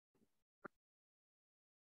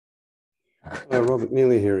Robert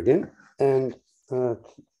McNeilly here again, and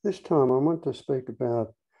this time I want to speak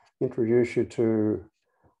about, introduce you to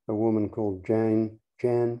a woman called Jan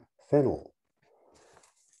Fennell.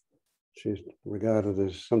 She's regarded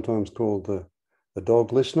as sometimes called the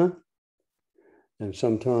dog listener, and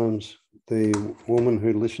sometimes the woman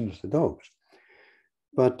who listens to dogs.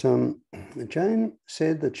 But Jane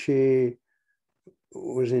said that she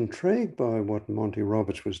was intrigued by what Monty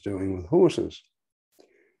Roberts was doing with horses.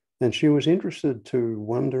 And she was interested to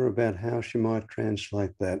wonder about how she might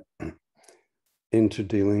translate that into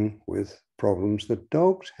dealing with problems that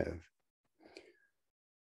dogs have.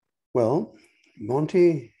 Well,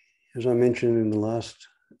 Monty, as I mentioned in the last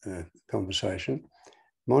conversation,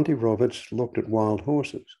 Monty Roberts looked at wild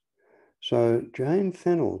horses. So Jane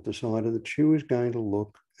Fennell decided that she was going to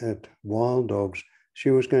look at wild dogs.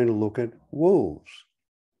 She was going to look at wolves.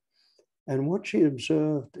 And what she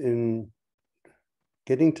observed in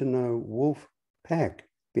getting to know wolf pack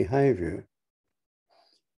behavior,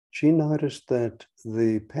 she noticed that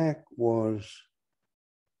the pack was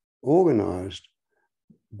organized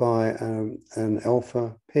by an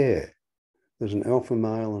alpha pair. There's an alpha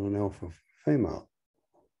male and an alpha female.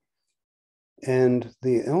 And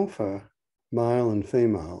the alpha male and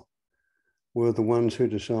female were the ones who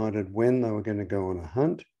decided when they were going to go on a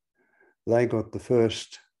hunt. They got the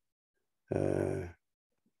first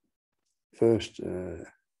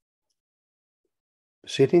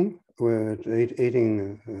sitting, were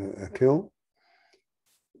eating a kill,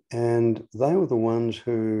 and they were the ones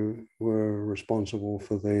who were responsible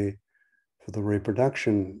for the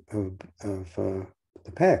reproduction of the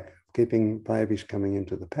pack, keeping babies coming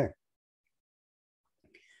into the pack.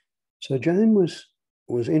 So Jane was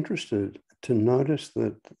interested to notice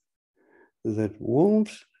that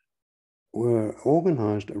wolves were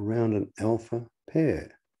organized around an alpha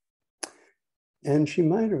pair. And she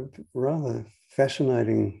made a rather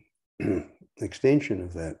fascinating extension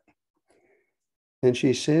of that. And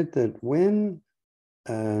she said that when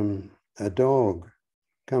a dog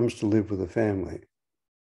comes to live with a family,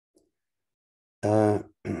 a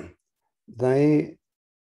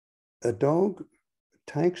dog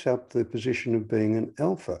takes up the position of being an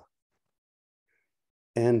alpha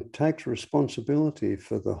and takes responsibility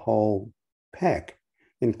for the whole pack,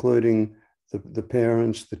 including the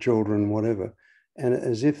parents, the children, whatever, and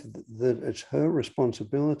as if that it's her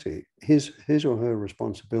responsibility, his or her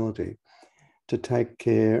responsibility, to take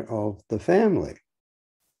care of the family,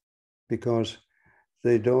 because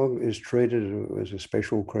the dog is treated as a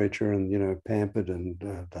special creature and, pampered and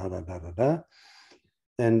da.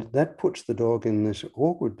 And that puts the dog in this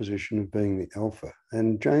awkward position of being the alpha.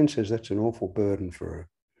 And Jane says that's an awful burden for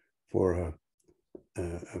a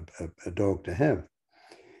dog to have.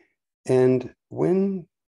 And when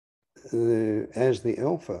as the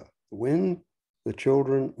alpha, when her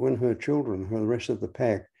children, the rest of the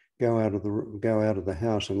pack go out of the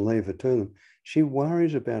house and leave her to them, she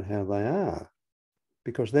worries about how they are,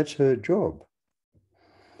 because that's her job.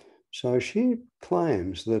 So she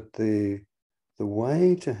claims that the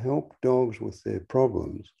way to help dogs with their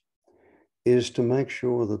problems is to make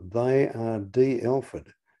sure that they are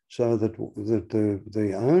de-alphaed, so that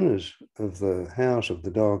the owners of the house of the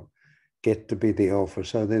dog get to be the alpha,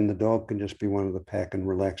 so then the dog can just be one of the pack and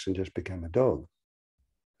relax and just become a dog.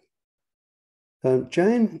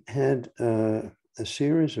 Jane had a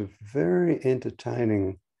series of very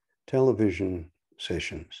entertaining television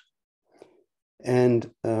sessions.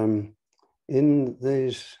 And in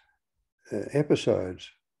these episodes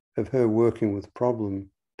of her working with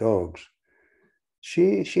problem dogs,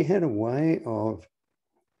 she had a way of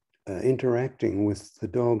interacting with the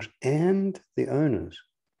dogs and the owners,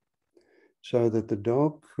 so that the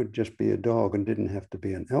dog could just be a dog and didn't have to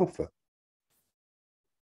be an alpha.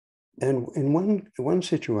 And in one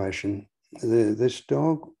situation, this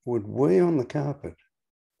dog would wee on the carpet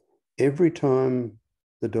every time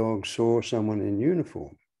the dog saw someone in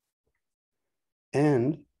uniform.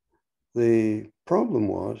 And the problem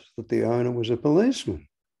was that the owner was a policeman.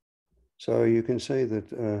 So you can see that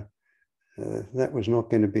that was not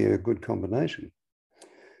going to be a good combination.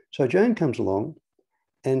 So Jane comes along,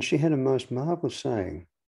 and she had a most marvelous saying.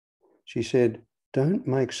 She said, "Don't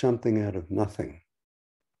make something out of nothing.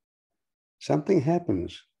 Something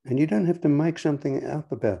happens, and you don't have to make something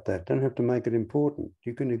up about that. Don't have to make it important.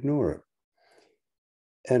 You can ignore it."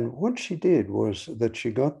 And what she did was that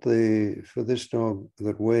she got for this dog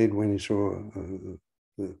that weighed when he saw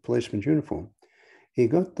the policeman's uniform, he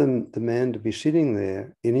got the man to be sitting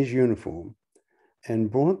there in his uniform,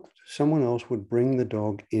 and someone else would bring the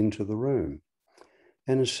dog into the room.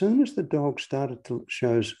 And as soon as the dog started to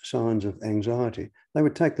show signs of anxiety, they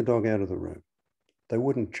would take the dog out of the room. They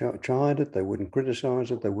wouldn't chide it, they wouldn't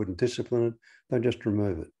criticize it, they wouldn't discipline it, they'd just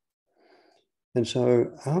remove it. And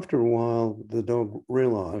so after a while, the dog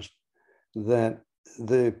realized that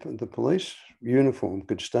the police uniform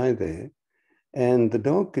could stay there and the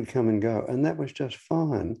dog could come and go, and that was just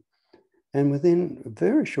fine. And within a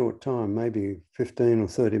very short time, maybe 15 or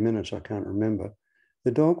 30 minutes, I can't remember,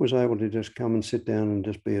 the dog was able to just come and sit down and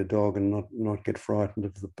just be a dog and not get frightened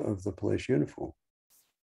of the police uniform.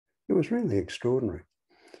 It was really extraordinary.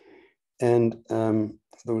 And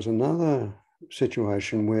there was another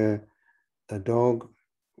situation where a dog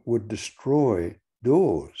would destroy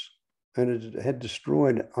doors, and it had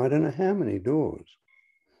destroyed I don't know how many doors.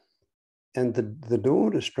 And the door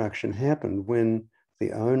destruction happened when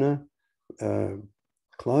the owner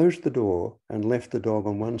closed the door and left the dog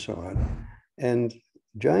on one side. And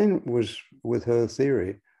Jane was, with her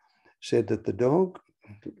theory, said that the dog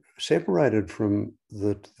separated from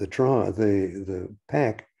the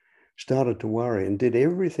pack, started to worry and did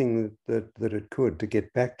everything that it could to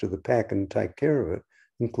get back to the pack and take care of it,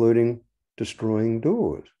 including destroying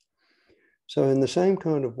doors. So in the same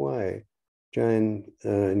kind of way, Jane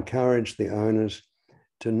encouraged the owners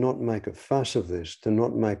to not make a fuss of this, to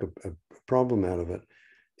not make a problem out of it,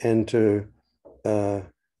 and to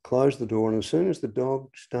close the door. And as soon as the dog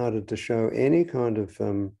started to show any kind of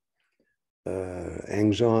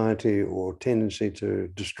anxiety or tendency to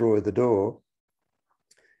destroy the door,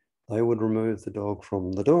 they would remove the dog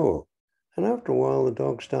from the door. And after a while, the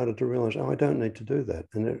dog started to realize, oh, I don't need to do that.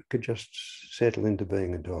 And it could just settle into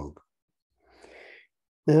being a dog.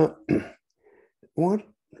 Now, what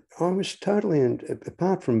I was totally,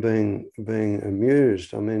 apart from being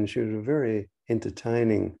amused, I mean, she was a very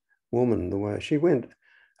entertaining woman, the way she went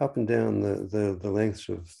up and down the lengths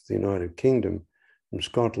of the United Kingdom, from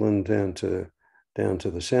Scotland down to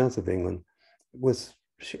the south of England.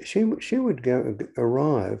 She would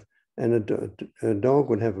arrive, and a dog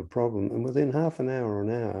would have a problem, and within half an hour or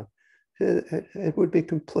an hour, it would be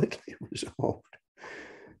completely resolved.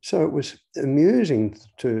 So it was amusing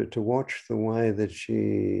to watch the way that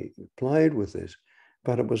she played with this,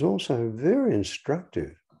 but it was also very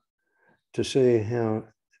instructive to see how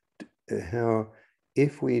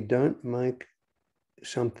if we don't make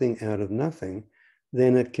something out of nothing,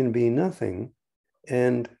 then it can be nothing,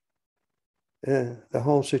 and the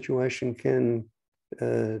whole situation can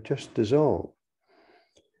just dissolve.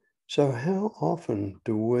 So how often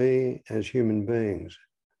do we, as human beings,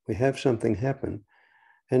 we have something happen,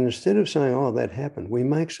 and instead of saying, oh, that happened, we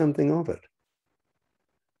make something of it.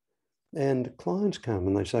 And clients come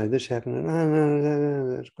and they say, this happened, and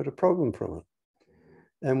no, it's got a problem from it.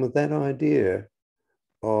 And with that idea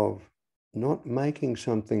of not making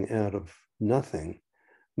something out of nothing,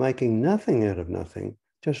 making nothing out of nothing,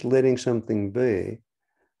 just letting something be,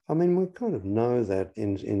 I mean, we kind of know that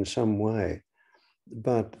in some way,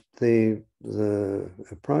 but the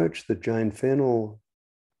approach that Jane Fennell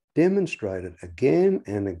demonstrated again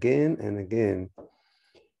and again and again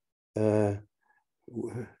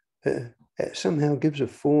somehow gives a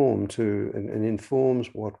form to and informs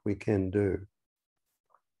what we can do.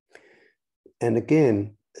 And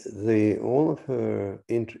again, all of her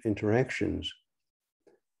interactions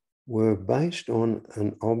were based on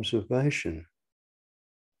an observation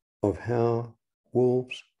of how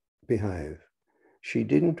wolves behave. She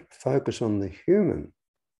didn't focus on the human,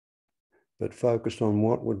 but focused on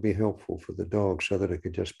what would be helpful for the dog so that it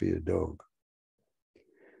could just be a dog.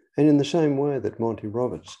 And in the same way that Monty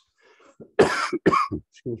Roberts,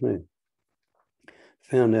 excuse me,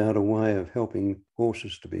 found out a way of helping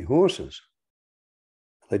horses to be horses.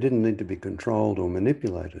 They didn't need to be controlled or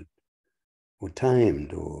manipulated or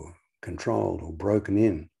tamed or controlled or broken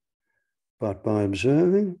in. But by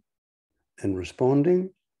observing and responding,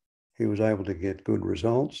 he was able to get good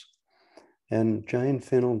results. And Jane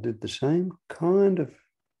Fennell did the same kind of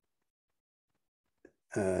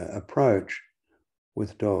approach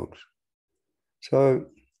with dogs. So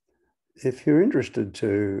if you're interested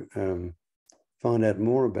to find out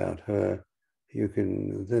more about her, you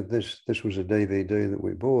can, this was a DVD that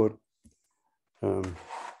we bought,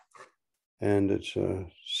 and it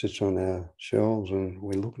sits on our shelves and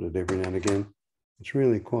we look at it every now and again. It's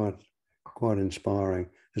really quite inspiring,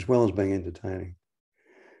 as well as being entertaining.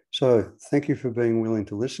 So thank you for being willing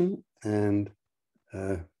to listen and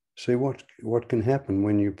see what can happen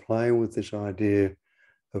when you play with this idea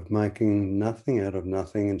of making nothing out of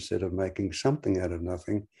nothing instead of making something out of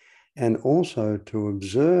nothing, and also to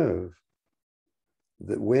observe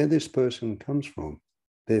that where this person comes from,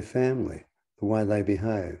 their family, the way they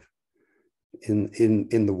behave,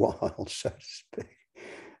 in the wild, so to speak.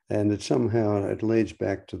 And it leads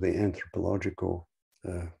back to the anthropological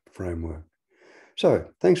framework. So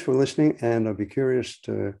thanks for listening, and I'll be curious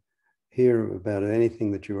to hear about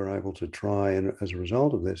anything that you were able to try and as a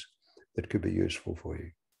result of this that could be useful for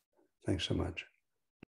you. Thanks so much.